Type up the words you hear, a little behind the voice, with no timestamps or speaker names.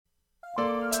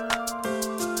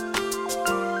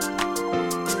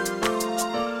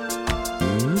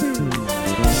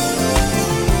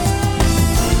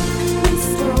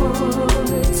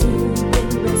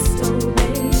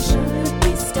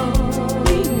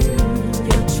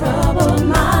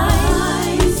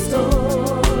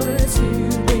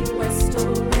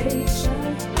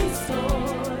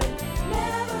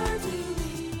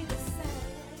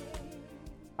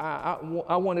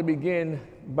I want to begin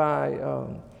by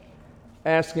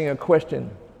asking a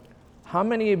question. How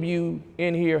many of you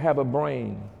in here have a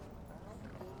brain?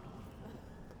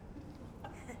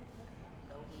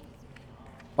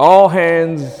 All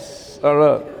hands are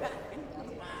up.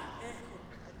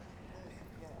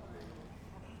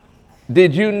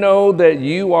 Did you know that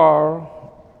you are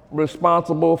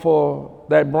responsible for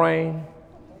that brain?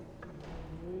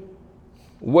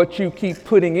 What you keep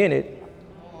putting in it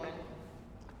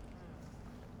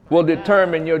will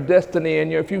determine your destiny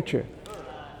and your future.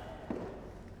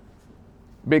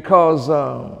 Because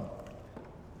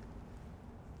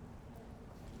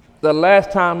the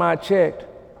last time I checked,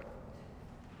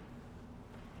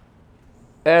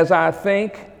 as I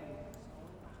think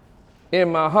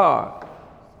in my heart,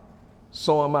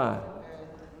 so am I.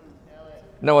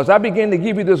 Now, as I begin to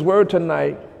give you this word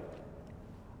tonight,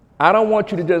 I don't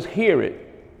want you to just hear it.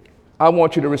 I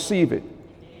want you to receive it.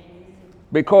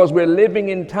 Because we're living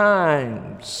in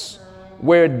times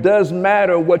where it does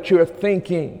matter what you're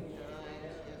thinking.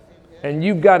 And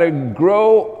you've got to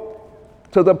grow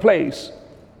to the place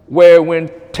where when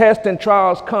tests and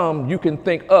trials come, you can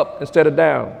think up instead of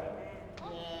down.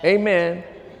 Amen.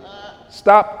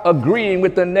 Stop agreeing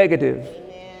with the negative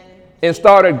and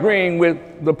start agreeing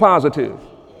with the positive.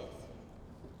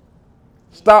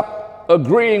 Stop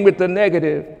agreeing with the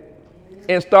negative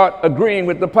and start agreeing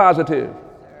with the positive.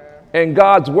 And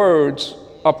God's words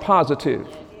are positive.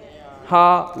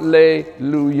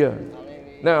 Hallelujah.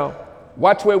 Now,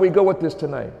 watch where we go with this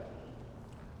tonight.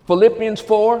 Philippians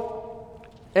 4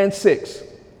 and 6.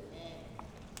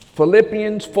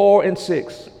 Philippians 4 and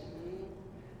 6.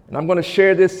 And I'm going to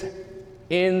share this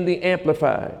in the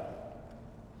Amplified.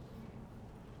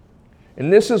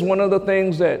 And this is one of the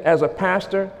things that as a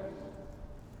pastor,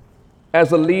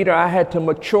 as a leader, I had to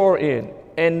mature in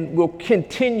and will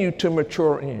continue to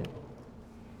mature in.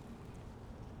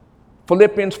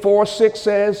 Philippians 4:6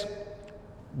 says,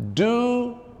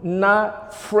 do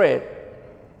not fret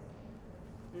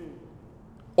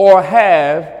or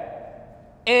have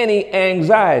any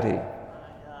anxiety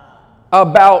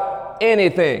about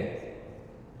anything,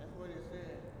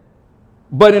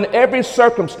 but in every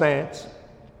circumstance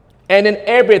and in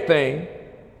everything,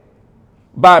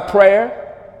 by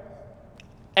prayer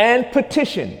and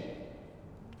petition,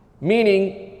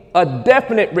 meaning a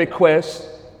definite request,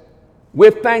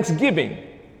 with thanksgiving,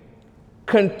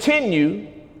 continue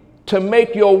to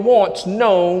make your wants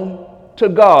known to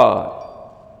God.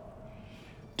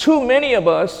 Too many of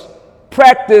us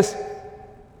practice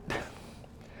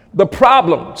the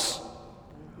problems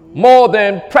more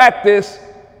than practice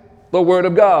the Word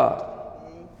of God.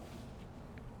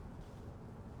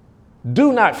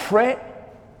 Do not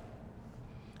fret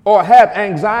or have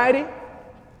anxiety.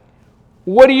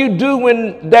 What do you do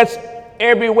when that's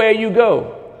everywhere you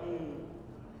go?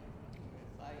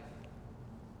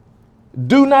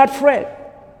 Do not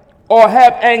fret or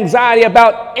have anxiety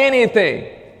about anything.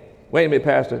 Wait a minute,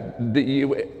 Pastor.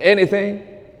 Anything?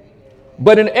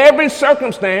 But in every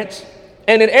circumstance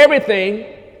and in everything,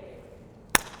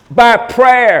 by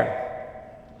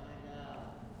prayer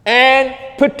and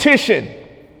petition,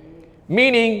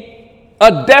 meaning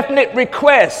a definite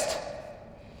request.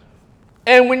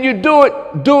 And when you do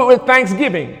it with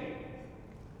thanksgiving.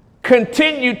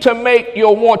 Continue to make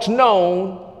your wants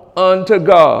known unto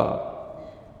God.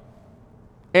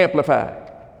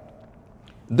 Amplified.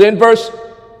 Then verse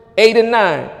 8 and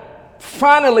 9.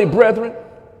 Finally, brethren,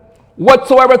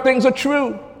 whatsoever things are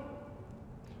true,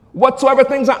 whatsoever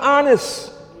things are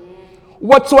honest,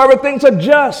 whatsoever things are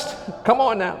just, come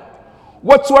on now,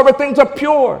 whatsoever things are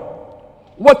pure,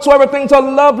 whatsoever things are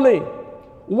lovely,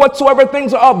 whatsoever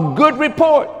things are of good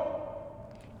report,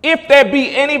 if there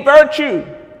be any virtue,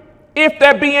 if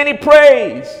there be any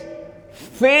praise,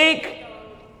 think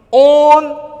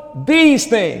on these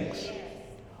things.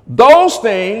 Those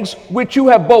things which you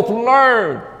have both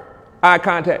learned, eye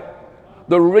contact.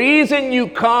 The reason you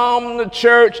come to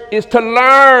church is to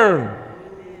learn.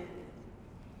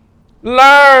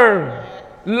 Learn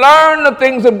the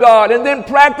things of God and then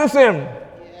practice them.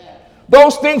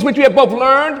 Those things which you have both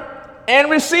learned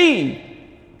and received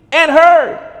and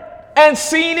heard and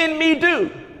seen in me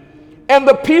do. And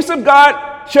the peace of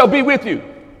God shall be with you.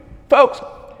 Folks,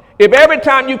 if every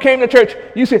time you came to church,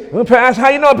 you said, well, Pastor, how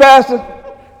you doing, Pastor?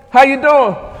 How you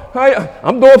doing?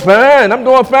 I'm doing fine. I'm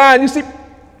doing fine. You see,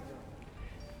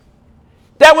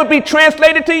 that would be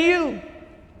translated to you.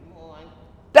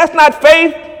 That's not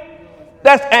faith.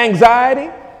 That's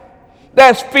anxiety.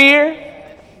 That's fear.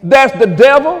 That's the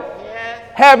devil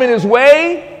having his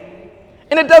way.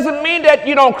 And it doesn't mean that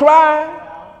you don't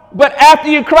cry. But after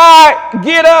you cry,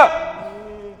 get up.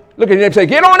 Look at him and say,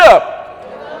 get on up.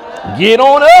 Get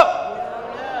on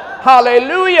up.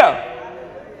 Hallelujah.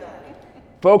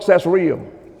 Folks, that's real.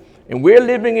 And we're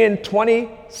living in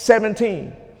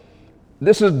 2017.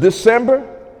 This is December,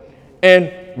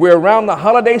 and we're around the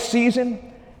holiday season,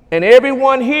 and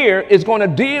everyone here is going to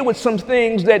deal with some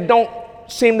things that don't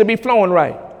seem to be flowing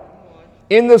right.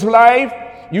 In this life,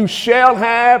 you shall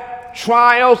have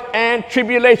trials and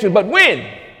tribulations, but when?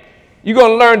 You're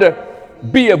going to learn to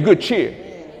be of good cheer.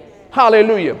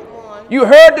 Hallelujah. You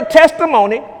heard the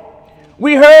testimony.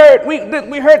 We heard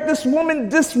this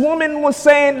woman was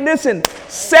saying, listen,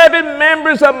 7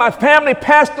 members of my family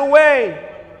passed away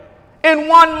in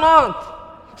 1 month.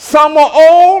 Some were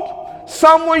old,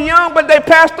 some were young, but they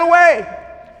passed away.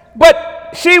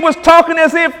 But she was talking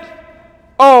as if,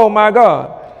 oh my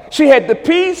God, she had the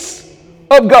peace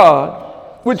of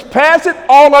God, which passeth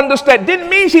all understanding. Didn't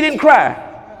mean she didn't cry.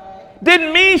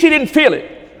 Didn't mean she didn't feel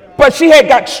it. But she had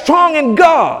got strong in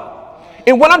God.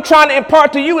 And what I'm trying to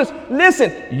impart to you is,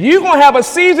 listen, you're going to have a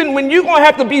season when you're going to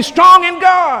have to be strong in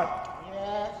God.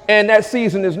 Yes. And that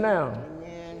season is now.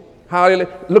 Amen.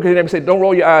 Hallelujah. Look at him and say, don't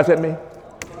roll your eyes at me.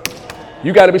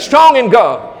 You got to be strong in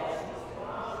God.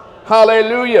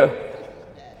 Hallelujah.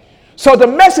 So the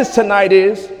message tonight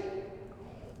is,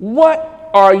 what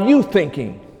are you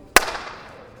thinking?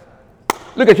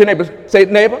 Look at your neighbor. Say,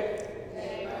 neighbor,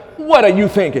 what are you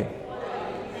thinking?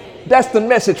 That's the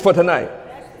message for tonight.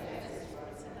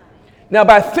 Now,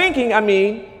 by thinking, I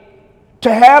mean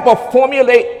to have or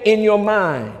formulate in your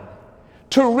mind,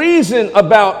 to reason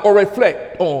about or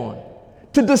reflect on,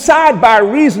 to decide by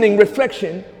reasoning,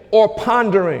 reflection, or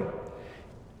pondering.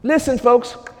 Listen,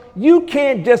 folks, you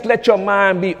can't just let your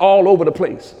mind be all over the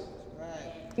place.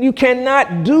 You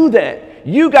cannot do that.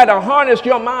 You got to harness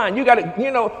your mind. You got to,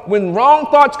 when wrong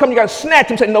thoughts come, you got to snatch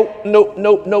them and say, no, no,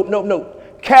 no, no, no, no.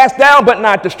 Cast down but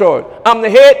not destroyed. I'm the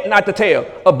head, not the tail.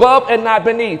 Above and not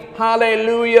beneath.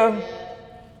 Hallelujah.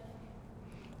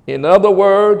 In other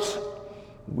words,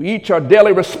 we each are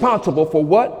daily responsible for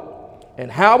what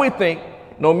and how we think,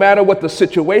 no matter what the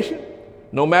situation,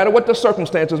 no matter what the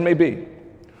circumstances may be.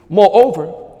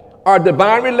 Moreover, our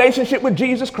divine relationship with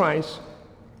Jesus Christ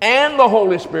and the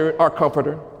Holy Spirit, our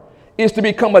comforter, is to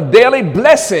become a daily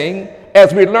blessing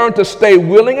as we learn to stay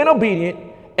willing and obedient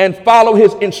and follow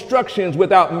his instructions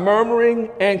without murmuring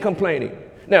and complaining.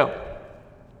 Now,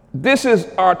 this is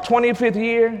our 25th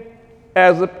year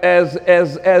as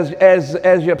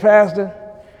your pastor.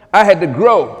 I had to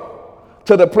grow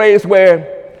to the place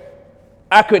where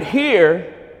I could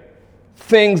hear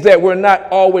things that were not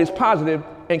always positive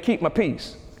and keep my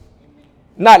peace.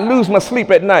 Not lose my sleep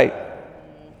at night.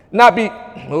 Not be,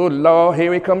 oh Lord,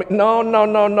 here he comes. No, no,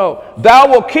 no, no.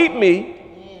 Thou will keep me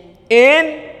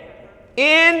in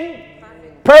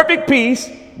perfect peace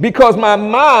because my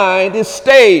mind is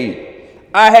stayed.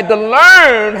 I had to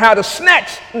learn how to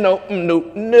snatch, no,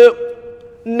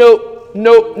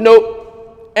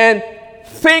 and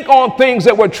think on things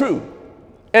that were true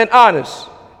and honest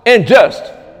and just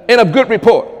and of good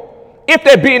report. If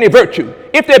there be any virtue,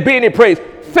 if there be any praise,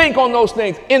 think on those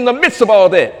things in the midst of all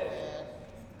that.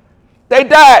 They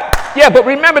died, yeah, but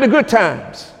remember the good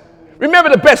times. Remember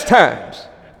the best times.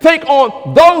 Think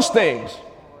on those things,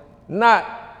 not,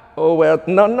 oh, well,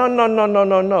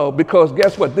 no, because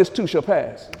guess what? This too shall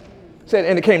pass. Say,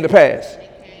 and it came to pass.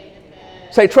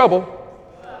 Say, trouble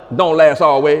don't last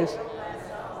always.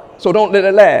 So don't let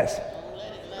it last.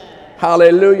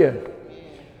 Hallelujah.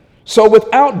 So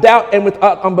without doubt and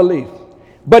without unbelief.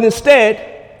 But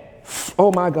instead,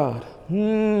 oh my God.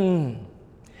 In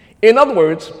other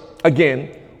words,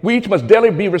 again, we each must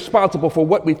daily be responsible for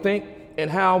what we think and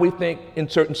how we think in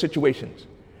certain situations.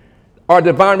 Our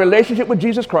divine relationship with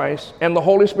Jesus Christ and the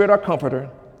Holy Spirit, our comforter,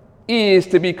 is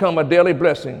to become a daily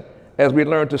blessing as we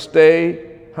learn to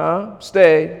stay,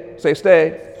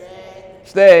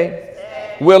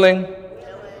 willing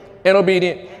and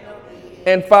obedient,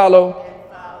 and follow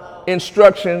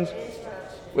instructions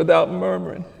without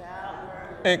murmuring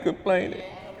and complaining,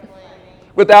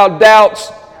 without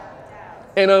doubts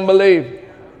and unbelief,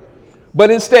 but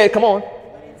instead, come on,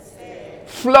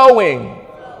 flowing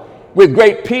with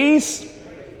great peace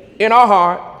in our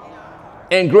heart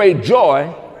and great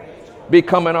joy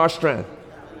becoming our strength.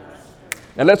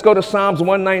 Now let's go to Psalms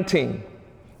 119.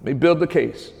 Let me build the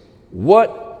case.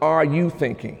 What are you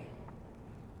thinking?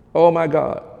 Oh my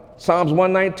God. Psalms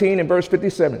 119 and verse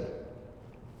 57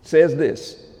 says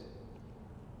this.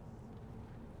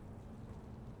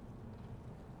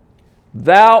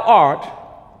 Thou art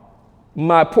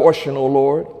my portion, O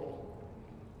Lord.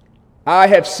 I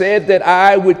have said that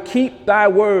I would keep thy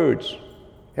words.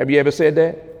 Have you ever said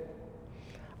that?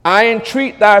 I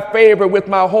entreat thy favor with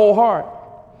my whole heart.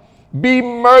 Be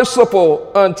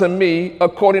merciful unto me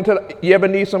according to, you ever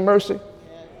need some mercy?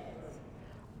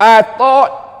 I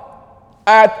thought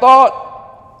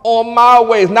on my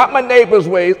ways, not my neighbor's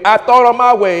ways. I thought on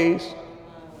my ways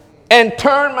and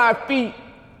turned my feet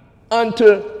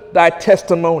unto thy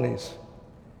testimonies.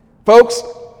 Folks,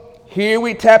 here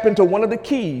we tap into one of the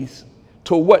keys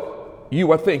to what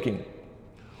you are thinking.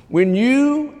 When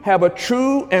you have a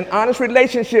true and honest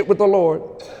relationship with the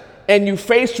Lord and you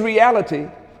face reality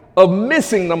of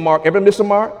missing the mark, ever miss a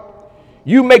mark?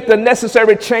 You make the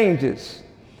necessary changes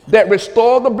that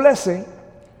restore the blessing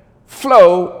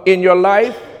flow in your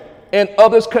life and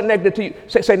others connected to you.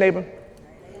 Say neighbor,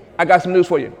 I got some news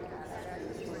for you.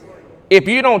 If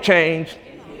you don't change,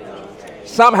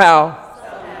 somehow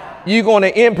you're going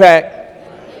to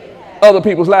impact other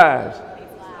people's lives.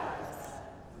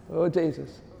 Oh,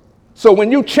 Jesus. So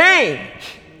when you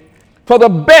change for the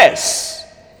best,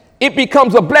 it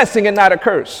becomes a blessing and not a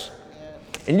curse.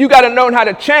 And you got to learn how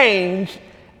to change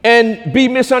and be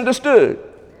misunderstood.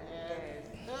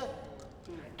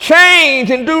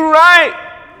 Change and do right.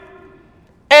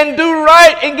 And do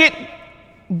right and get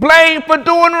blamed for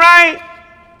doing right.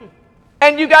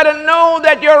 And you got to know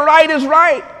that your right is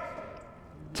right.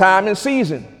 Time and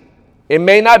season. It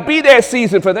may not be their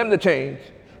season for them to change.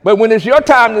 But when it's your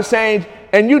time to change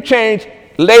and you change,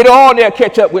 later on they'll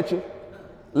catch up with you.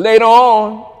 Later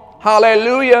on,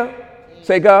 hallelujah.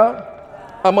 Say, God,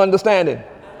 I'm understanding.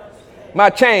 My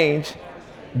change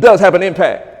does have an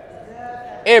impact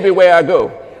everywhere I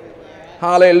go.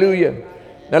 Hallelujah.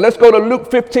 Now let's go to Luke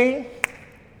 15.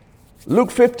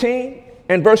 Luke 15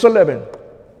 and verse 11.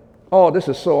 Oh, this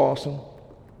is so awesome.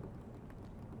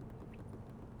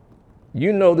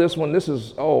 You know this one. This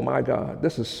is, oh my God,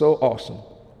 this is so awesome.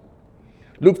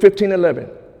 Luke 15:11.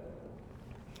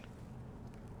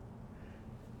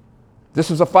 This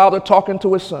is a father talking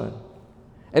to his son.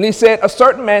 And he said, a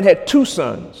certain man had 2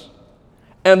 sons.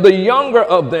 And the younger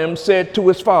of them said to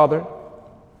his father,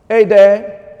 hey,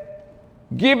 Dad,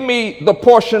 give me the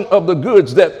portion of the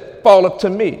goods that falleth to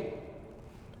me.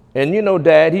 And you know,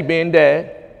 Dad, he being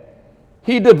Dad,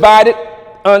 he divided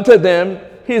unto them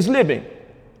his living.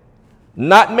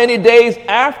 Not many days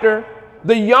after,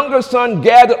 the younger son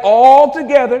gathered all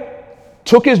together,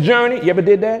 took his journey, you ever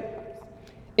did that?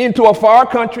 Into a far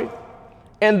country,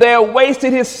 and there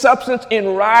wasted his substance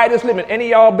in riotous living. Any of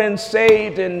y'all been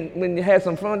saved and when you had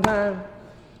some fun time?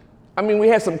 I mean, we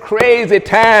had some crazy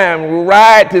time,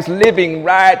 riotous living,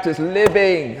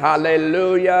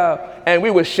 hallelujah. And we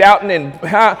were shouting and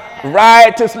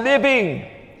riotous living.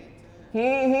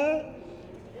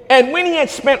 And when he had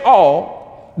spent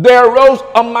all, there arose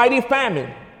a mighty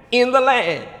famine in the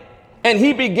land, and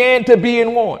he began to be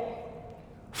in want.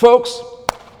 Folks,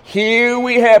 here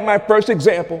we have my first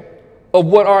example of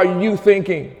what are you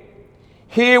thinking.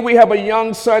 Here we have a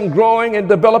young son growing and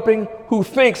developing who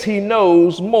thinks he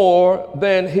knows more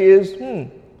than his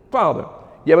father.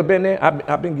 You ever been there?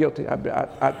 I've been guilty.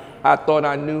 I thought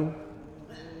I knew.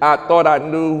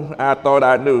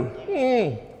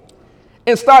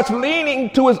 And starts leaning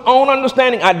to his own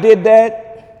understanding. I did that.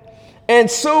 And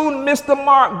soon missed the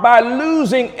mark by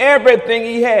losing everything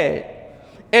he had.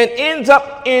 And ends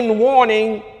up in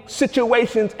warning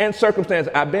situations and circumstances.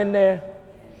 I've been there.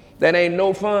 That ain't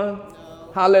no fun.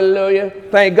 Hallelujah.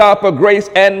 Thank God for grace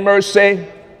and mercy.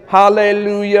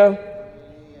 Hallelujah.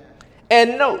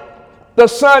 And note, the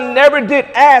son never did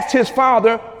ask his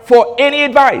father for any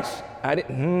advice. I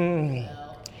didn't.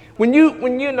 When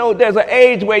you know there's an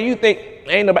age where you think,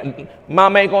 ain't nobody,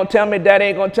 mom ain't gonna tell me, dad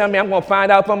ain't gonna tell me, I'm gonna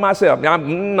find out for myself.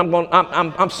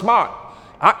 I'm smart.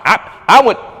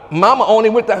 Mama only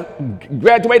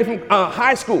graduated from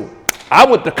high school. I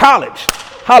went to college.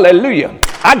 Hallelujah.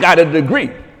 I got a degree.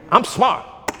 I'm smart.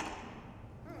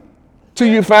 Till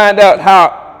you find out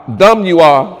how dumb you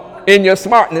are in your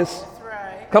smartness.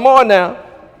 Right. Come on now.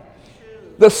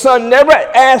 The son never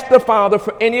asked the father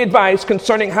for any advice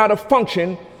concerning how to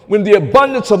function when the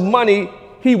abundance of money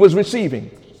he was receiving.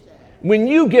 When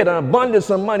you get an abundance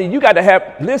of money, you got to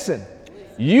have, listen,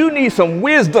 you need some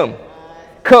wisdom,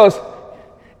 because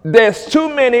there's too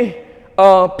many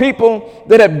people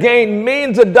that have gained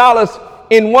millions of dollars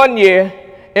in 1 year,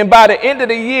 and by the end of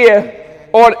the year,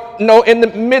 or no, in the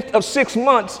midst of 6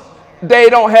 months, they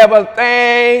don't have a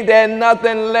thing, there's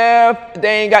nothing left,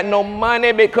 they ain't got no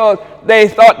money because they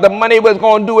thought the money was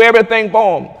going to do everything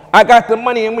for them. I got the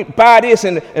money and we buy this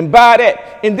and buy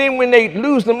that. And then when they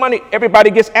lose the money, everybody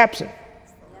gets absent.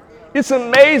 It's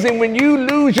amazing when you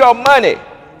lose your money,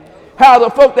 how the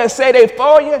folk that say they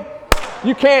for you,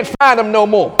 you can't find them no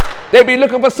more. They be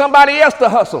looking for somebody else to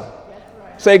hustle.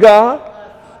 Say, God,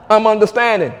 I'm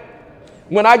understanding.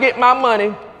 When I get my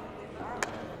money,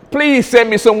 Please send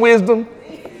me some wisdom.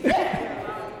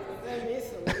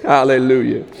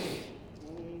 Hallelujah.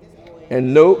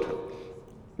 And note,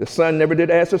 the son never did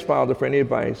ask his father for any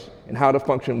advice on how to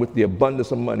function with the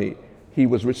abundance of money he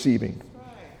was receiving.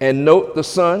 And note, the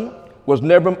son was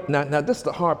never, now this is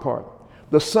the hard part.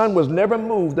 The son was never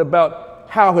moved about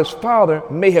how his father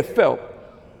may have felt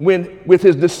with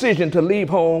his decision to leave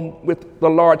home with the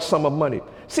large sum of money.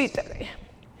 See,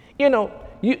 you know,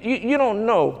 you don't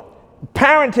know.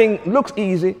 Parenting looks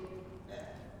easy.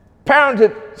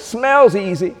 Parenting smells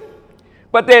easy.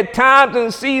 But there are times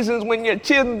and seasons when your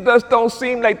children just don't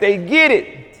seem like they get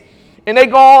it. And they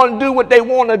go on and do what they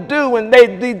want to do, and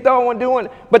they don't do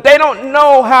it. But they don't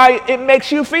know how it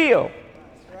makes you feel.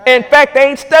 In fact, they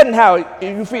ain't studying how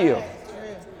you feel.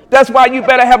 That's why you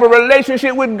better have a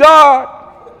relationship with God.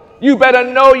 You better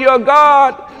know your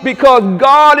God, because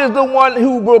God is the one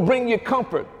who will bring you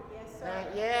comfort.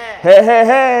 Hey, hey,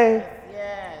 hey.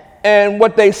 And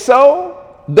what they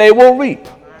sow, they will reap.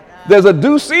 There's a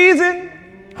due season.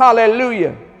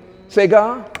 Hallelujah. Say,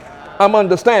 God, I'm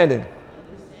understanding.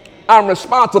 I'm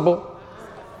responsible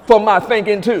for my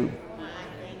thinking too.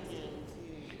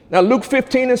 Now, Luke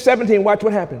 15 and 17, watch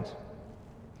what happens.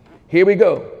 Here we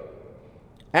go.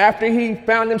 After he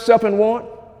found himself in want,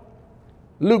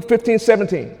 Luke 15,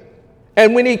 17.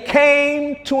 And when he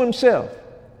came to himself.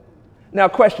 Now,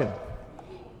 question.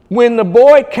 When the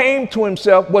boy came to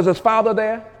himself, was his father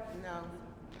there? No.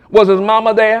 Was his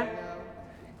mama there?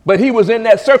 But he was in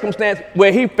that circumstance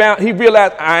where he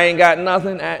realized, I ain't got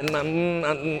nothing. I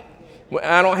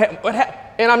don't have,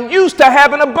 and I'm used to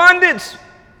having abundance.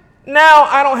 Now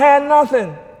I don't have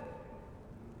nothing.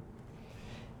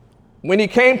 When he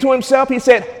came to himself, he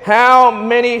said, how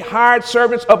many hired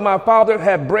servants of my father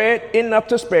have bread enough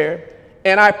to spare,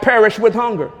 and I perish with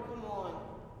hunger?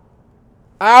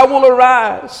 I will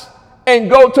arise and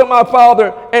go to my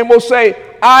father and will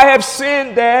say, I have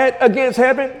sinned, Dad, against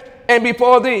heaven and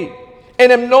before thee,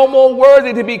 and am no more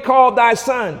worthy to be called thy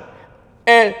son,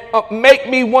 and make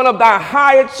me one of thy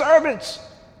hired servants.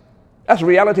 That's a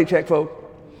reality check, folks.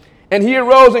 And he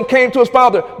arose and came to his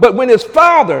father. But when his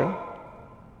father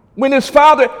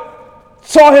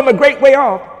saw him a great way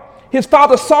off, his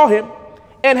father saw him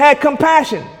and had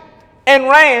compassion and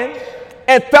ran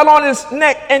and fell on his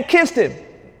neck and kissed him.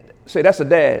 Say, that's a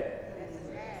dad.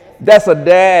 That's a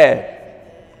dad.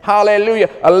 Hallelujah.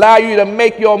 Allow you to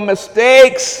make your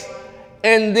mistakes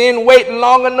and then wait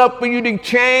long enough for you to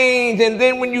change. And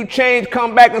then when you change,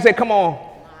 come back and say, come on.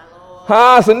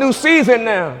 It's a new season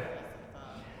now.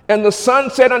 And the son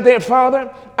said unto him,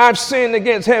 Father, I've sinned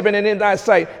against heaven and in thy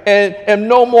sight, and am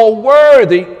no more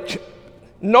worthy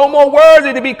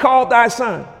to be called thy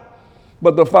son.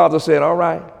 But the father said, all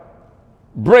right,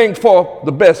 bring forth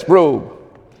the best robe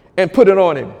and put it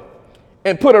on him,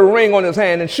 and put a ring on his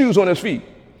hand and shoes on his feet.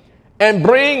 And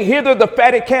bring hither the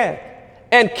fatted calf,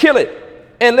 and kill it,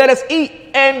 and let us eat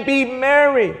and be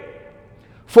merry.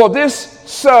 For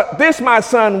this my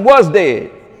son was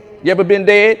dead. You ever been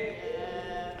dead?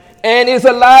 And is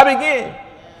alive again.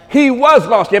 He was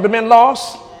lost. You ever been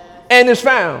lost? And is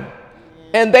found.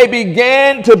 And they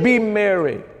began to be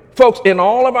merry. Folks, in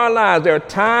all of our lives, there are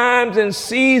times and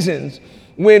seasons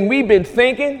when we've been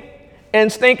thinking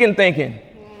and stinking thinking.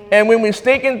 And when we're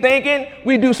stinking thinking,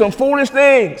 we do some foolish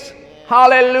things.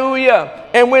 Hallelujah.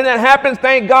 And when that happens,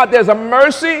 thank God there's a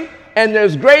mercy and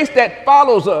there's grace that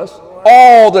follows us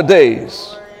all the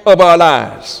days of our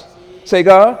lives. Say,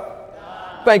 God,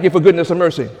 thank you for goodness and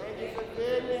mercy.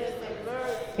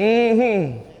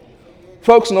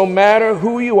 Folks, no matter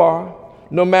who you are,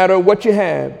 no matter what you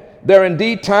have, there are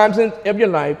indeed times of your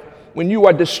life when you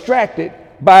are distracted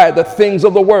by the things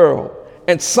of the world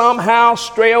and somehow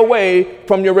stray away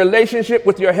from your relationship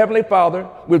with your Heavenly Father,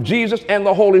 with Jesus and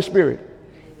the Holy Spirit.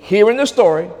 Here in the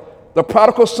story, the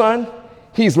prodigal son,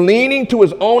 he's leaning to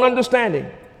his own understanding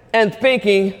and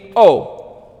thinking,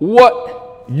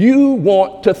 what you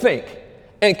want to think,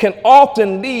 and can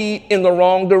often lead in the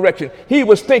wrong direction. He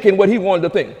was thinking what he wanted to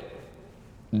think.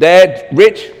 Dad's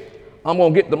rich. I'm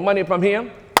going to get the money from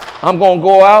him. I'm going to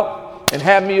go out and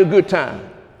have me a good time.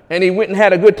 And he went and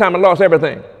had a good time and lost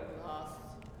everything.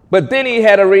 But then he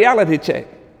had a reality check.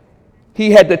 He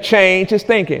had to change his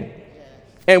thinking.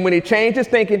 And when he changed his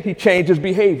thinking, he changed his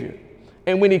behavior.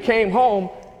 And when he came home,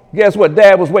 guess what?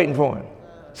 Dad was waiting for him.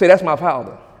 Say, that's my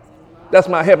father. That's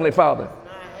my Heavenly Father.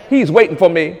 He's waiting for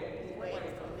me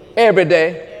every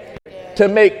day to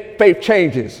make faith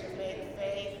changes.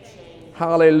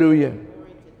 Hallelujah.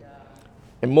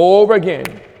 And moreover again,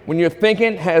 when your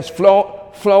thinking has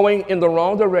flowing in the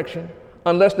wrong direction,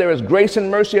 unless there is grace and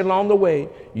mercy along the way,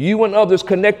 you and others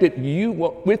connected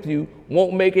with you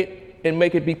won't make it and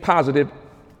make it be positive,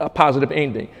 a positive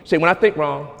ending. Say, when I think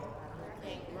wrong,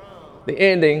 the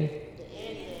ending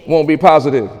won't be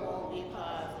positive.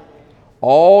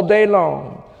 All day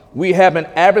long, we have an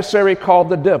adversary called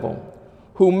the devil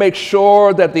who makes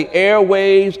sure that the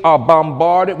airwaves are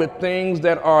bombarded with things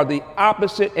that are the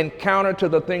opposite and counter to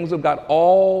the things of God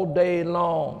all day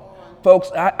long.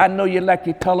 Folks, I know you like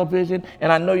your television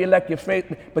and I know you like your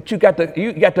faith, but you got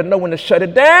to know when to shut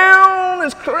it down.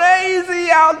 It's crazy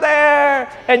out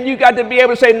there. And you got to be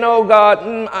able to say, no,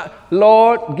 God,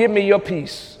 Lord, give me your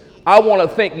peace. I want to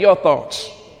think your thoughts.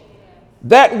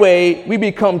 That way we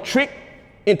become tricked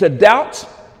into doubts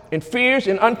and fears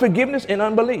and unforgiveness and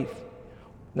unbelief.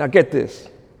 Now get this.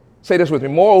 Say this with me.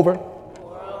 Moreover,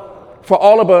 for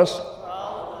all of us,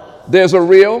 there's a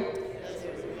real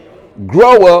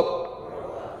grow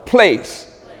up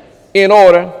place in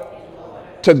order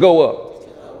to go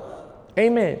up.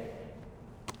 Amen.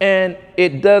 And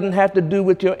it doesn't have to do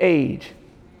with your age.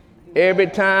 Every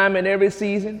time and every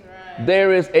season,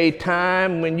 there is a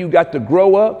time when you got to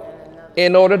grow up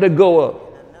in order to go up.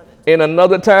 In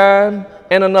another time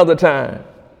and another time.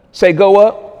 Say go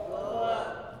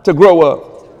up to grow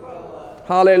up.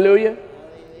 Hallelujah.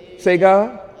 Say,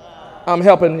 God, I'm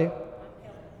helping you.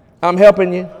 I'm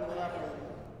helping you.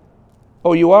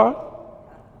 Oh, you are?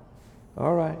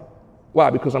 All right. Why?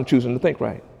 Because I'm choosing to think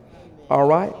right. All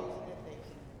right.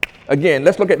 Again,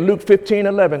 let's look at Luke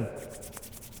 15:11.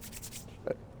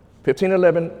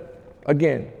 15:11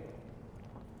 again.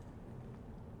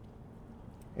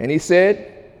 And he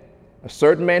said, a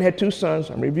certain man had 2 sons,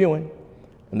 I'm reviewing,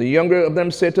 and the younger of them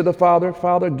said to the father,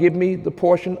 Father, give me the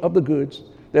portion of the goods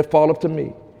that falleth to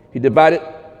me. He divided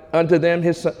unto them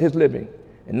his living.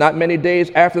 And not many days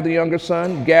after, the younger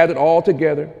son gathered all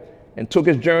together and took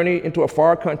his journey into a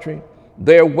far country.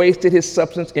 There wasted his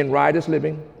substance in riotous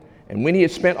living. And when he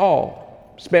had spent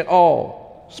all,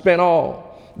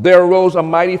 there arose a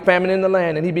mighty famine in the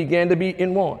land, and he began to be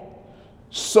in want.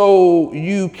 So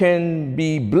you can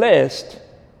be blessed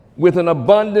with an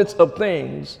abundance of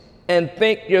things and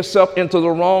think yourself into the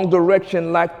wrong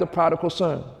direction like the prodigal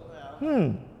son.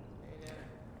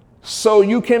 So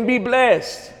you can be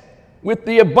blessed with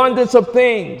the abundance of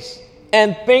things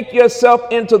and think yourself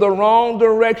into the wrong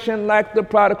direction like the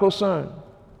prodigal son.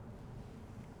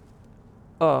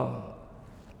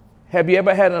 Have you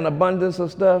ever had an abundance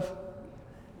of stuff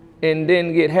and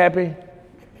then get happy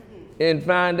and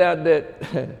find out that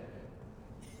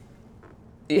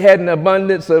you had an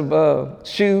abundance of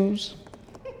shoes,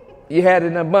 you had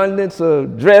an abundance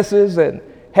of dresses, and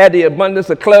had the abundance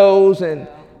of clothes, and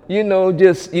you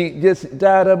just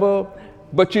died above,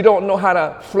 but you don't know how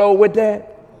to flow with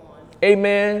that?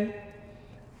 Amen.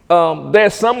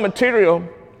 There's some material,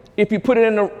 if you put it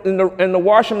in the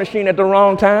washing machine at the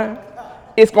wrong time,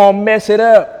 it's gonna mess it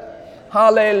up.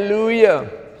 Hallelujah.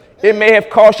 It may have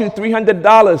cost you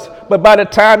 $300, but by the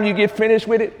time you get finished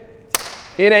with it,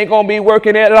 it ain't going to be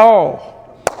working at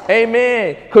all.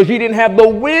 Amen. Because you didn't have the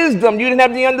wisdom. You didn't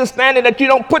have the understanding that you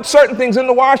don't put certain things in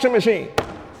the washing machine.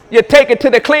 You take it to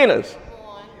the cleaners.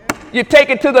 You take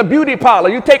it to the beauty parlor.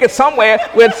 You take it somewhere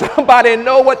where somebody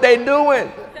know what they're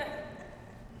doing.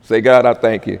 Say, God, I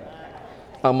thank you.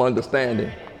 I'm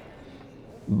understanding.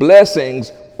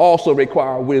 Blessings also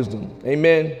require wisdom.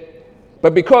 Amen.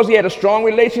 But because he had a strong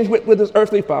relationship with his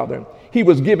earthly father, he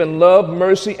was given love,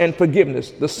 mercy, and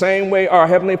forgiveness the same way our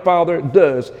Heavenly Father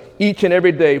does each and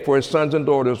every day for his sons and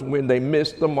daughters when they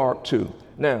miss the mark too.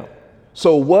 Now,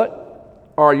 so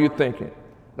what are you thinking?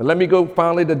 Now let me go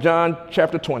finally to John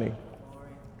chapter 20.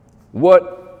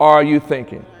 What are you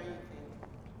thinking?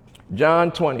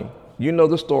 John 20. You know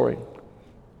the story.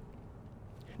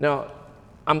 Now,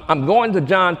 I'm going to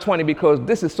John 20 because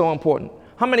this is so important.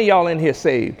 How many of y'all in here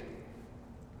saved?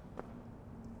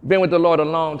 Been with the Lord a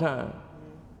long time.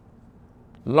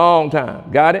 Long time.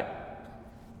 Got it?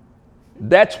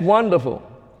 That's wonderful.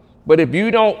 But if you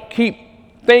don't keep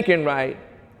thinking right,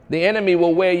 the enemy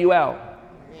will wear you out.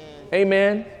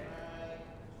 Amen.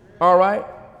 All right.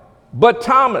 But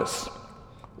Thomas,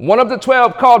 one of the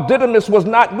 12 called Didymus, was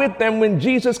not with them when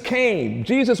Jesus came.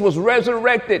 Jesus was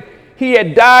resurrected. He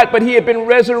had died, but he had been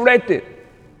resurrected.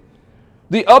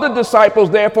 The other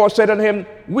disciples therefore said unto him,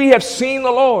 we have seen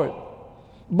the Lord.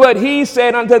 But he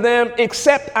said unto them,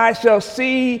 except I shall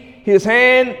see his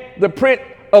hand, the print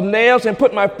of nails, and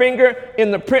put my finger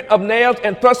in the print of nails,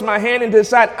 and thrust my hand into his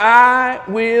side, I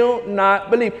will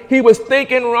not believe. He was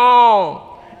thinking wrong.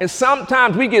 And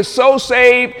sometimes we get so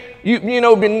saved,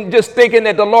 been just thinking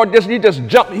that the Lord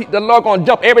the Lord gonna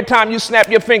jump every time you snap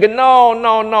your finger. No,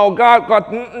 God,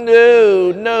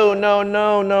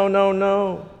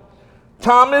 no.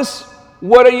 Thomas,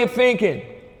 what are you thinking?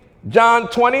 John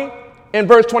 20 and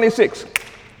verse 26.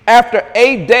 After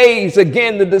 8 days,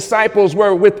 again, the disciples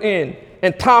were within,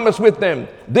 and Thomas with them.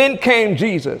 Then came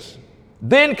Jesus.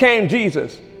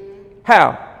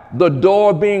 How? The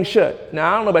door being shut.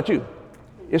 Now, I don't know about you.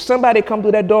 If somebody come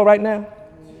through that door right now,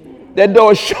 that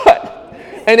door is shut,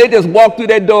 and they just walk through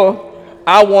that door,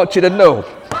 I want you to know.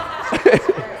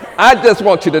 I just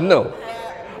want you to know.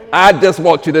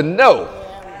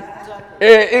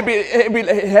 It'd be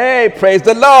like, hey, praise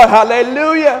the Lord,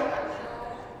 hallelujah.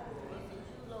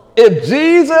 If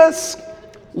Jesus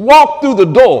walked through the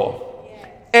door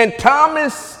and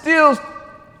Thomas still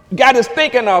got his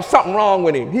thinking off, something wrong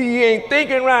with him. He ain't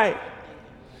thinking right.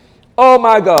 Oh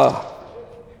my God.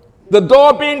 The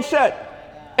door being shut,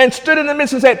 and stood in the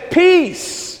midst and said,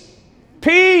 peace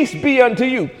be unto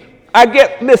you.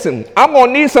 Listen, I'm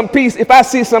going to need some peace if I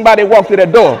see somebody walk through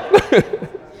that door.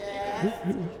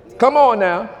 Come on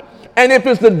now. And if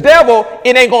it's the devil,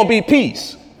 it ain't going to be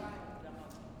peace.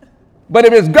 But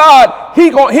if it's God, he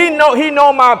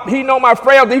know my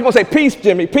frailty. He's going to say, peace,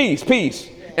 Jimmy, peace.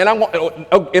 And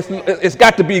it's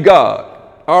got to be God.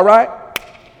 All right?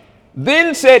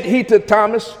 Then said he to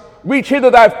Thomas, reach hither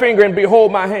thy finger and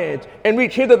behold my hands, and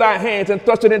reach hither thy hands and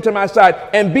thrust it into my side,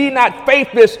 and be not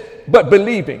faithless, but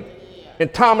believing.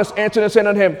 And Thomas answered and said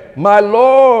unto him, my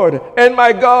Lord and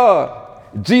my God.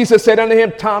 Jesus said unto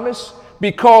him, Thomas,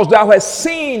 because thou hast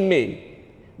seen me,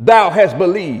 thou hast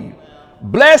believed.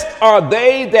 Blessed are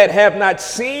they that have not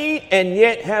seen and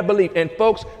yet have believed. And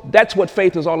folks, that's what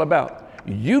faith is all about.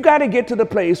 You got to get to the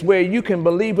place where you can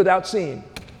believe without seeing.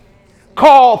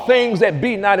 Call things that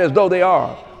be not as though they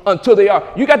are, until they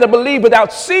are. You got to believe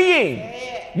without seeing.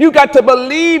 You got to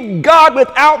believe God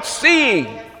without seeing.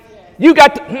 You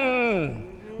got to,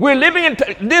 we're living in,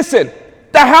 listen,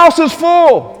 the house is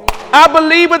full. I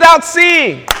believe without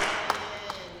seeing.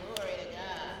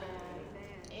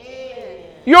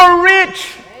 You're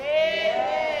rich,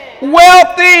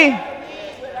 wealthy,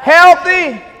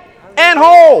 healthy, and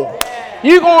whole.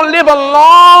 You're going to live a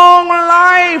long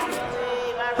life.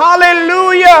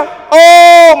 Hallelujah.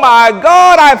 Oh my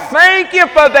God, I thank you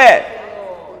for that.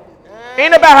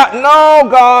 Ain't about no,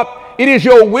 God. It is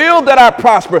your will that I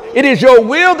prosper. It is your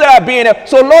will that I be in it.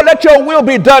 So Lord, let your will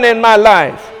be done in my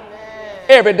life.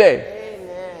 Every day.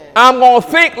 I'm going to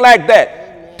think like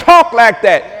that, talk like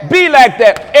that, be like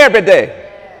that every day.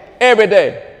 Every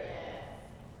day.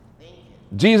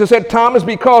 Jesus said, Thomas,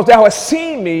 because thou hast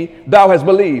seen me, thou hast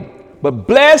believed. But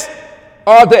blessed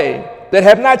are they that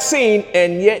have not seen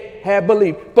and yet have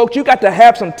believed. Folks, you got to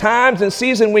have some times and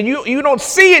seasons when you don't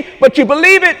see it, but you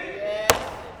believe it.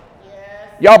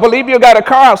 Y'all believe you got a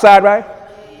car outside, right?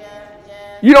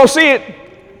 You don't see it,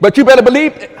 but you better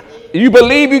believe it. You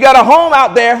believe you got a home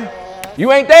out there.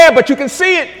 You ain't there, but you can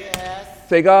see it.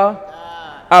 Say, God,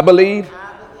 I believe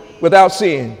without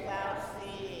seeing.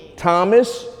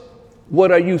 Thomas,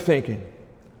 what are you thinking?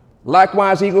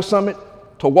 Likewise, Eagle Summit,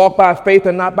 to walk by faith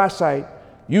and not by sight,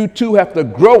 you too have to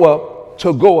grow up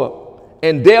to go up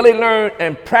and daily learn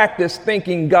and practice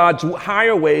thinking God's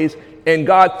higher ways and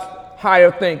God's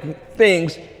higher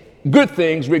things, good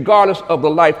things, regardless of the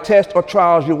life tests or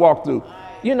trials you walk through.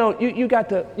 You know, you got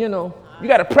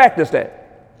to practice that.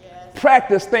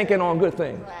 Practice thinking on good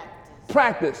things.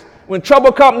 Practice. When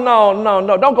trouble comes,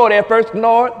 no, don't go there first.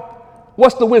 Lord,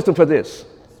 what's the wisdom for this?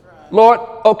 Lord,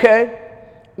 okay.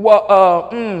 Well,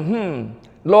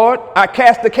 Lord, I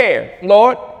cast the care.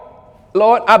 Lord,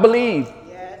 I believe.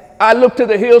 I look to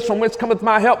the hills from whence cometh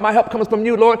my help. My help comes from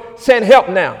you, Lord. Send help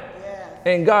now.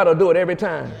 And God will do it every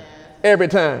time. Every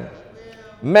time.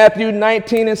 Matthew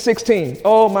 19 and 16.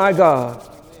 Oh, my God.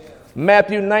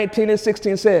 Matthew 19 and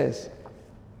 16 says,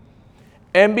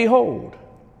 and behold,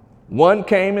 one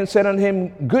came and said unto him,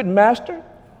 good master,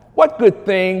 what good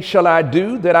thing shall I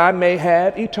do that I may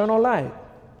have eternal life?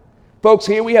 Folks,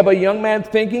 here we have a young man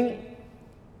thinking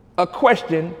a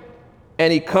question,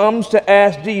 and he comes to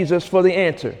ask Jesus for the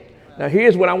answer. Now,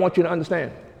 here's what I want you to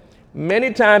understand.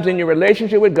 Many times in your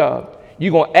relationship with God,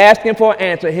 you're going to ask him for an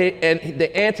answer, and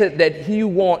the answer that he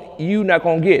want, you not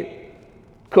going to get,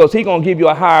 because he's going to give you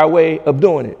a higher way of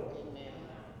doing it.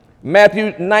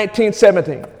 Matthew 19,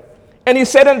 17. And he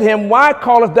said unto him, why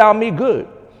callest thou me good?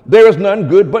 There is none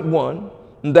good but one,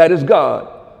 and that is God.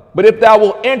 But if thou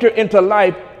wilt enter into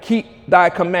life, keep thy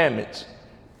commandments.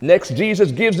 Next,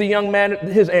 Jesus gives the young man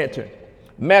his answer.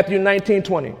 Matthew 19,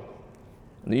 20.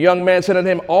 The young man said unto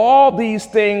him, all these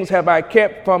things have I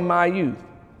kept from my youth.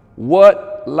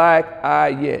 What lack I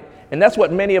yet? And that's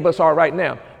what many of us are right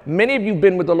now. Many of you have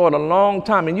been with the Lord a long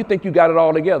time, and you think you got it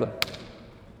all together.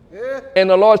 And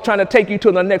the Lord's trying to take you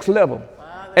to the next level.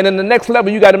 And in the next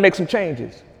level, you got to make some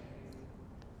changes.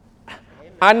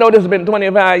 I know this has been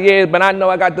 25 years, but I know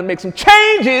I got to make some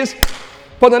changes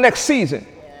for the next season.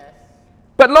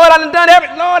 But Lord, I done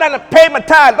everything. Lord, I done paid my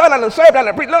tithe. Lord, I done served. I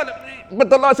done preached. Lord, but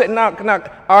the Lord said, no,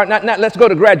 all right, now let's go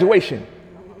to graduation.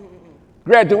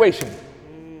 Graduation.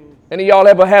 Any of y'all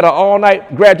ever had an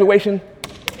all-night graduation?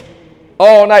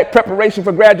 All-night preparation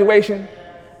for graduation?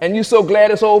 And you so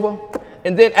glad it's over?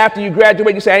 And then after you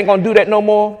graduate, you say, I ain't going to do that no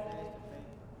more?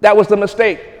 That was the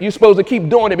mistake. You're supposed to keep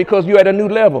doing it because you're at a new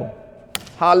level.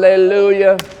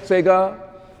 Hallelujah. Say, God,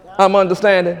 I'm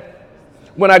understanding.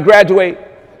 When I graduate,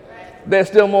 there's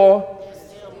still more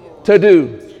to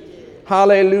do.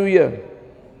 Hallelujah.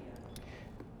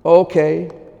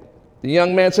 Okay. The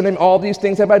young man said to him, all these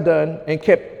things have I done and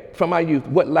kept from my youth.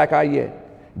 What lack I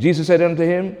yet? Jesus said unto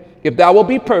him, if thou wilt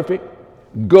be perfect,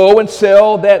 go and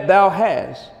sell that thou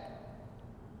hast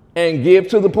and give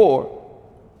to the poor,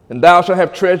 and thou shalt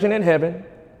have treasure in heaven,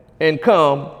 and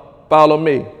come, follow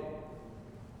me.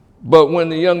 But when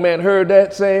the young man heard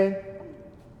that saying,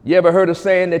 you ever heard a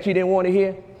saying that you didn't want to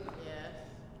hear? Yes.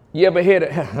 You ever hear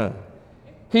that?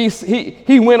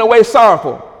 He went away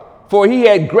sorrowful, for he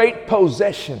had great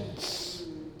possessions.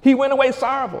 He went away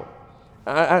sorrowful.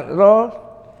 Lord,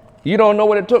 you don't know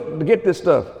what it took to get this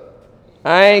stuff.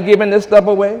 I ain't giving this stuff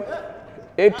away.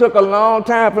 It took a long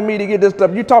time for me to get this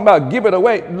stuff. You talking about give it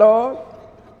away, Lord,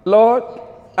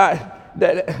 I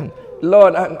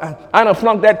done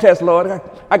flunked that test, Lord.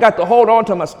 I got to hold on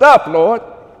to my stuff, Lord.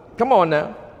 Come on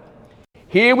now.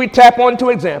 Here we tap onto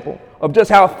an example of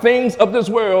just how things of this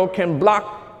world can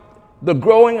block the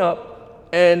growing up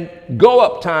and go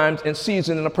up times and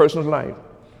season in a person's life.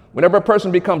 Whenever a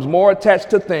person becomes more attached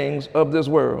to things of this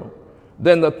world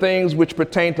than the things which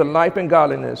pertain to life and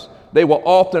godliness, they will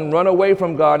often run away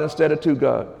from God instead of to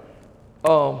God.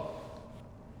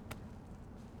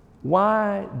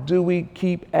 Why do we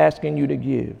keep asking you to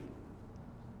give?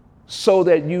 So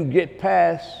that you get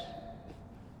past,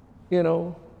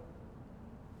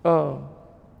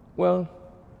 well,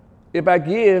 if I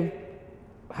give,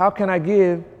 how can I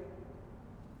give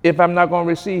if I'm not going to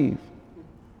receive?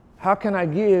 How can I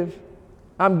give?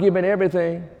 I'm giving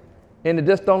everything, and it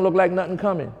just don't look like nothing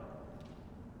coming.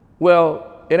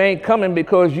 Well, it ain't coming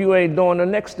because you ain't doing the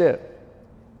next step,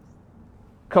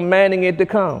 commanding it to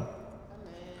come.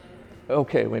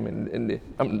 Okay, wait a minute.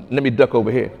 Let me duck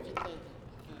over here.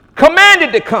 Command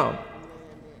it to come.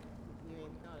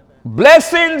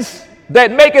 Blessings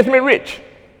that maketh me rich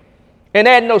and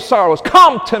add no sorrows.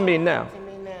 Come to me now.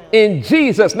 In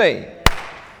Jesus' name.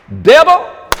 Devil,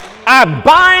 I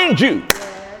bind you.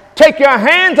 Take your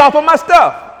hands off of my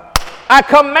stuff. I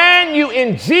command you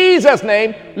in Jesus'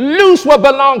 name, loose what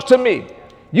belongs to me.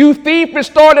 You thief,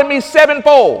 restore to me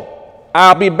sevenfold.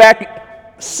 I'll be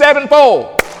back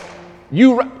sevenfold.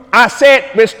 I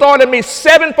said, restore to me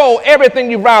sevenfold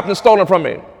everything you robbed and stolen from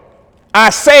me. I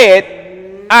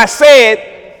said,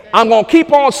 I'm going to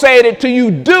keep on saying it till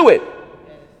you do it.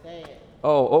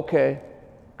 Oh, okay.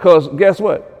 Because guess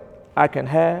what? I can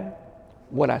have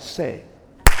what I say.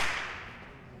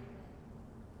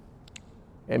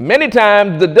 And many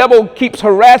times the devil keeps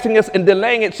harassing us and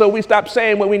delaying it so we stop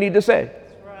saying what we need to say.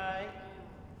 That's right.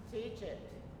 Teach it.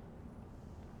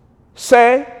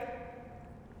 Say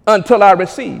until I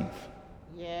receive.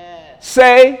 Yes.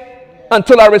 Say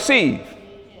until I receive.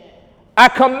 I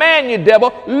command you,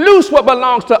 devil, loose what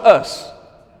belongs to us.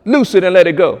 Loose it and let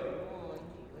it go.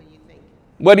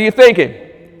 What are you thinking?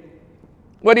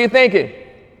 What are you thinking?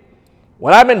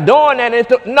 Well, I've been doing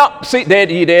that. No, see, there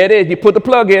it is. You put the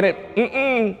plug in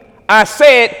it. I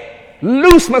said,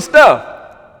 loose my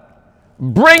stuff.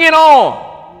 Bring it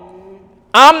on.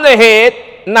 I'm the head,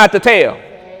 not the tail.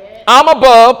 I'm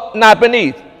above, not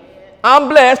beneath. I'm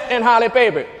blessed and highly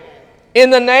favored.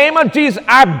 In the name of Jesus,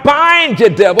 I bind you,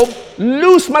 devil.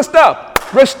 Loose my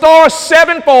stuff. Restore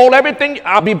sevenfold everything.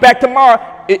 I'll be back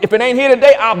tomorrow. If it ain't here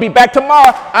today, I'll be back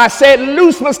tomorrow. I said,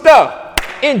 loose my stuff.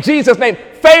 In Jesus' name.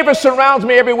 Favor surrounds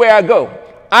me everywhere I go.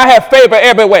 I have favor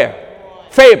everywhere.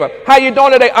 Favor. How you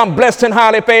doing today? I'm blessed and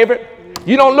highly favored.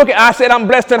 You don't look at, I said I'm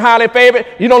blessed and highly favored.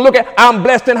 You don't look at, I'm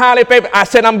blessed and highly favored. I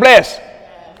said I'm blessed.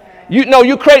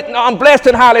 You crazy. No, I'm blessed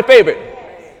and highly favored.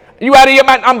 You out of your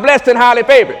mind? I'm blessed and highly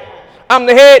favored. I'm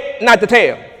the head, not the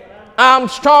tail. I'm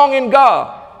strong in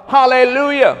God.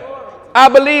 Hallelujah. I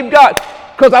believe God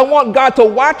because I want God to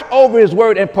watch over his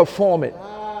word and perform it.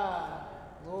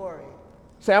 Glory.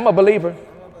 Say, I'm a believer,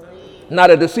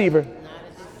 not a deceiver.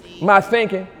 My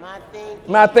thinking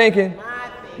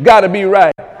got to be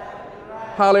right.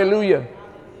 Hallelujah.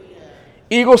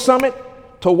 Eagle Summit,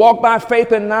 to walk by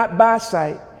faith and not by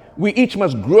sight. We each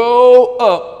must grow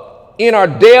up in our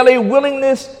daily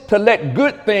willingness to let go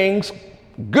of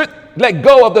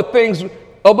the things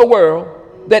of the world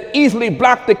that easily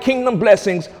block the kingdom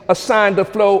blessings assigned to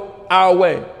flow our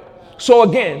way. So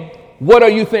again, what are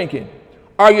you thinking?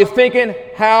 Are you thinking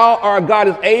how our God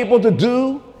is able to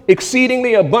do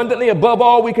exceedingly abundantly above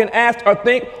all we can ask or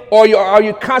think? Or are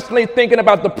you constantly thinking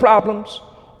about the problems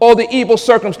or the evil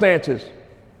circumstances?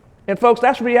 And folks,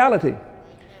 that's reality.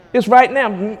 It's right now.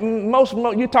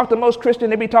 You talk to most Christians,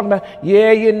 they be talking about,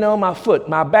 yeah, you know, my foot,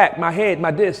 my back, my head,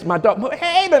 my this, my dog.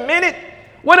 Hey, wait a minute.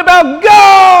 What about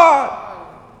God?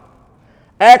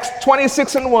 Acts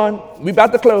 26:1. We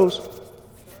about to close.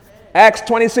 Acts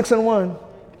 26:1.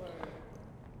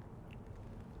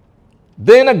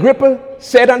 Then Agrippa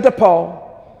said unto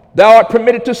Paul, thou art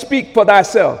permitted to speak for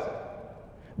thyself.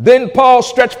 Then Paul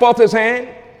stretched forth his hand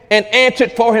and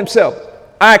answered for himself.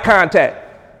 Eye contact.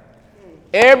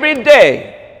 Every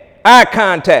day, eye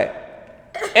contact.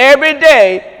 Every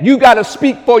day, you got to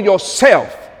speak for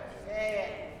yourself.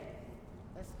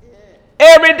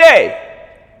 Every day.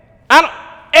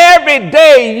 Every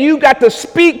day, you got to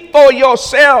speak for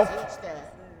yourself.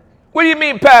 What do you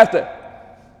mean, Pastor?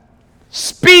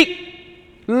 Speak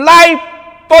life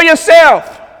for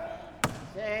yourself.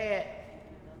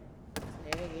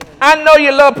 I know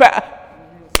you love Pastor,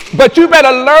 but you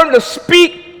better learn to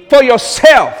speak for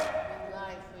yourself.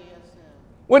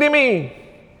 What do you mean?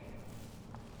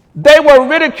 They were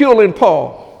ridiculing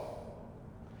Paul.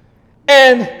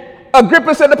 And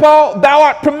Agrippa said to Paul, thou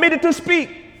art permitted to speak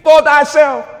for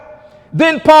thyself.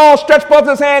 Then Paul stretched forth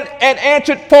his hand and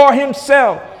answered for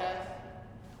himself.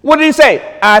 What did he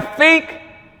say? I think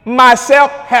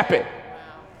myself happy.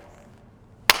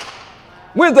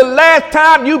 When's the last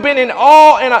time you've been in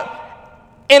awe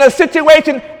in a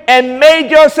situation and made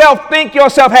yourself think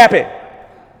yourself happy?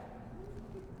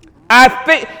 I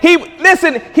think he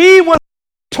was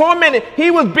tormented. He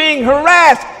was being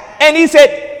harassed. And he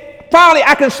said, finally,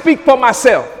 I can speak for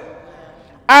myself.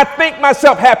 I think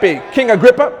myself happy, King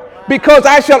Agrippa, because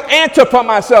I shall answer for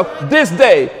myself this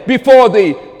day before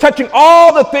thee, touching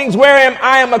all the things wherein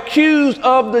I am accused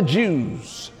of the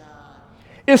Jews,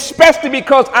 especially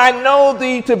because I know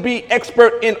thee to be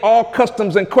expert in all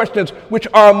customs and questions which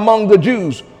are among the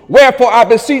Jews. Wherefore I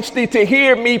beseech thee to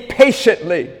hear me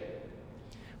patiently.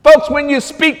 Folks, when you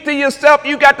speak to yourself,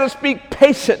 you got to speak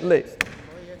patiently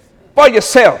for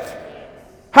yourself.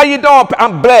 How you doing?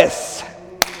 I'm blessed.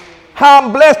 How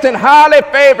I'm blessed and highly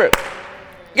favored.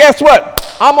 Guess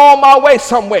what? I'm on my way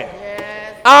somewhere.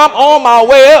 I'm on my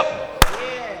way up.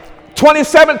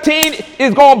 2017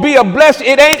 is going to be a blessing.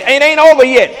 It ain't over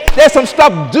yet. There's some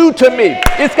stuff due to me.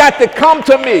 It's got to come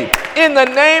to me. In the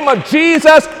name of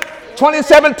Jesus,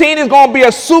 2017 is going to be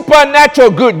a supernatural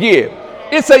good year.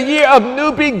 It's a year of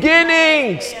new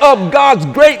beginnings of God's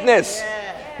greatness.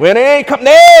 When it ain't come,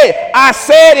 hey, I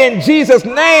said in Jesus'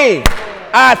 name,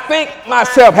 I think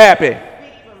myself happy.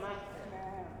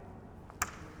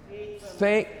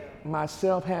 Think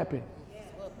myself happy.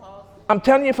 I'm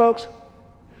telling you, folks,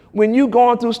 when you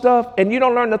going through stuff and you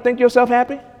don't learn to think yourself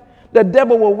happy, the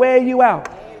devil will wear you out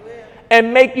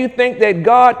and make you think that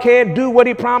God can't do what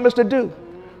he promised to do.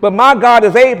 But my God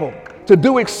is able to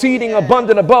do exceeding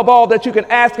abundant above all that you can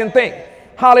ask and think.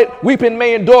 Hallelujah. Weeping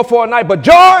may endure for a night, but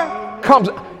joy comes.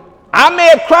 I may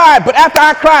have cried, but after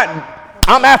I cried,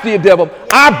 I'm after you, devil.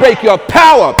 I break your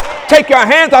power. Take your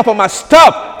hands off of my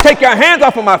stuff. Take your hands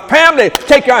off of my family.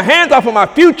 Take your hands off of my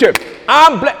future.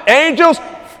 Angels,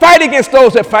 fight against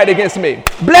those that fight against me.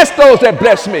 Bless those that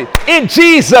bless me. In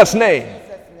Jesus' name.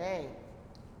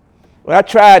 Well, I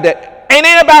tried that. It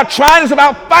ain't about trying, it's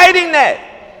about fighting that.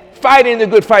 Fighting the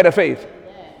good fight of faith.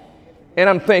 And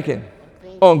I'm thinking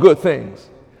on good things.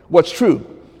 What's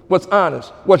true, what's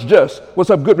honest, what's just,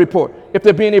 what's of good report. If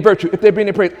there be any virtue, if there be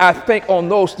any praise, I think on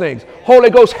those things.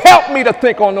 Holy Ghost, help me to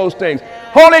think on those things.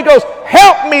 Holy Ghost,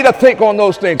 help me to think on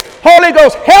those things. Holy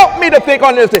Ghost, help me to think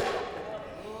on this thing.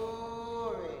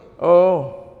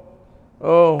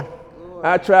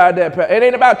 I tried that. It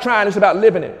ain't about trying, it's about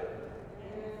living it.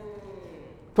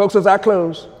 Folks, as I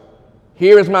close,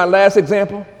 here is my last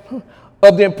example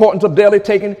of the importance of daily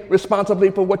taking responsibility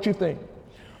for what you think.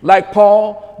 Like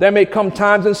Paul, there may come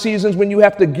times and seasons when you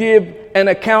have to give an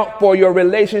account for your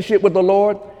relationship with the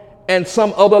Lord and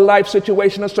some other life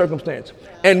situation or circumstance.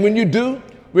 And when you do,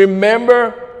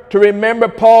 remember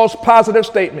Paul's positive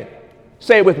statement.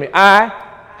 Say it with me.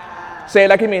 Say it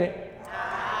like you mean it.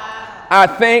 I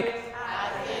think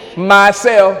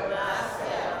myself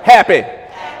happy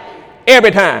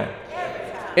every time.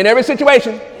 In every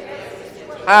situation.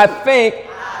 I think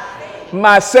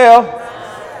myself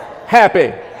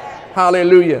happy.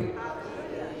 Hallelujah.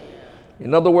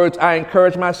 In other words, I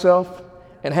encourage myself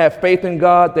and have faith in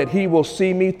God that he will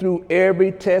see me through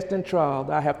every test and trial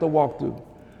that I have to walk through.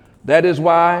 That is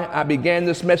why I began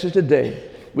this message today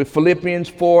with Philippians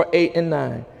 4, 8, and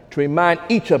 9 to remind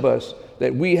each of us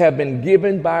that we have been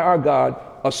given by our God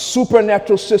a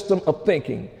supernatural system of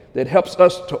thinking that helps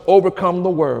us to overcome the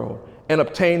world and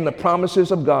obtain the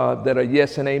promises of God that are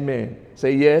yes and amen.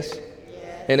 Say yes,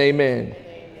 and amen.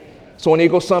 So on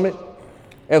Eagle Summit,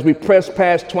 as we press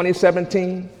past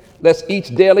 2017, let's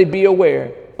each daily be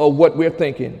aware of what we're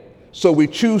thinking. So we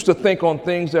choose to think on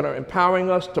things that are empowering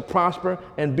us to prosper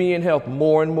and be in health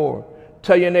more and more.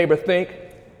 Tell your neighbor, think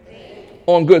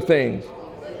on good things,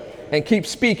 and keep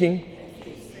speaking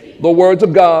the words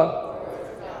of God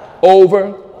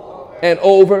over and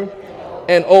over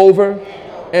and over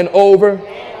and over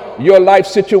your life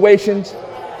situations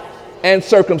and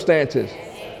circumstances,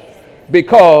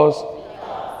 because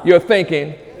you're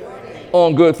thinking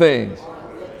on good things.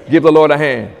 Give the Lord a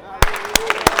hand.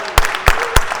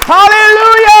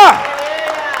 Hallelujah!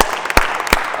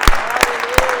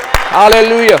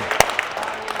 Hallelujah.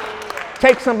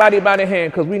 Take somebody by the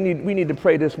hand, because we need to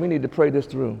pray this. We need to pray this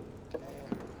through.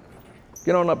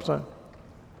 Get on up, son.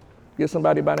 Get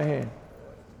somebody by the hand.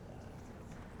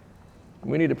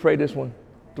 We need to pray this one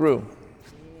through.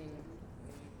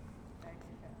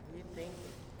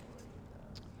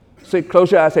 Say,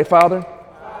 close your eyes. Say, Father,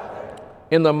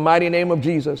 in the mighty name of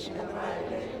Jesus,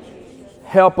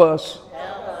 help us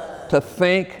to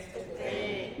think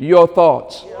your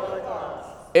thoughts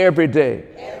every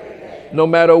day, no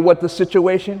matter what the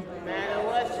situation,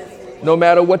 no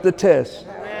matter what the test.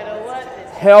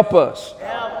 Help us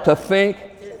to think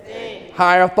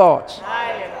higher thoughts,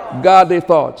 godly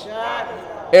thoughts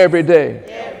every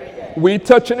day. We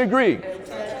touch and agree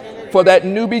for that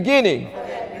new beginning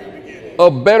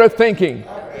of better thinking.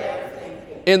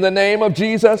 In the name of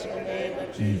Jesus,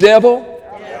 devil,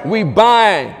 we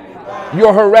bind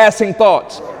your harassing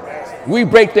thoughts. We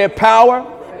break their power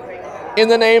in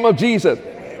the name of Jesus.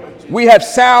 We have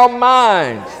sound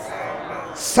minds.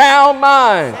 Sound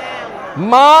mind.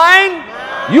 Mind,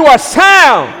 you are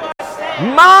sound.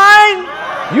 Mind,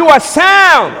 you are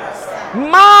sound.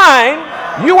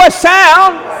 Mind, you are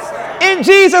sound. In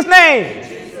Jesus'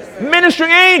 name,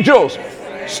 ministering angels,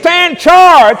 stand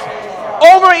charge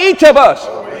over each of us.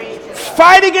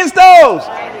 Fight against those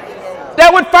that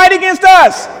would fight against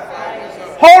us.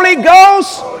 Holy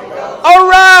Ghost,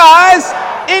 arise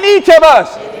in each of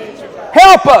us.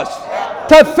 Help us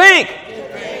to think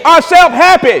ourselves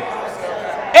happy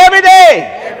every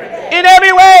day, in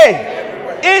every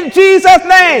way, in Jesus'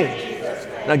 name.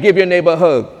 Now give your neighbor a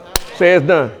hug. Say it's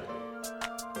done.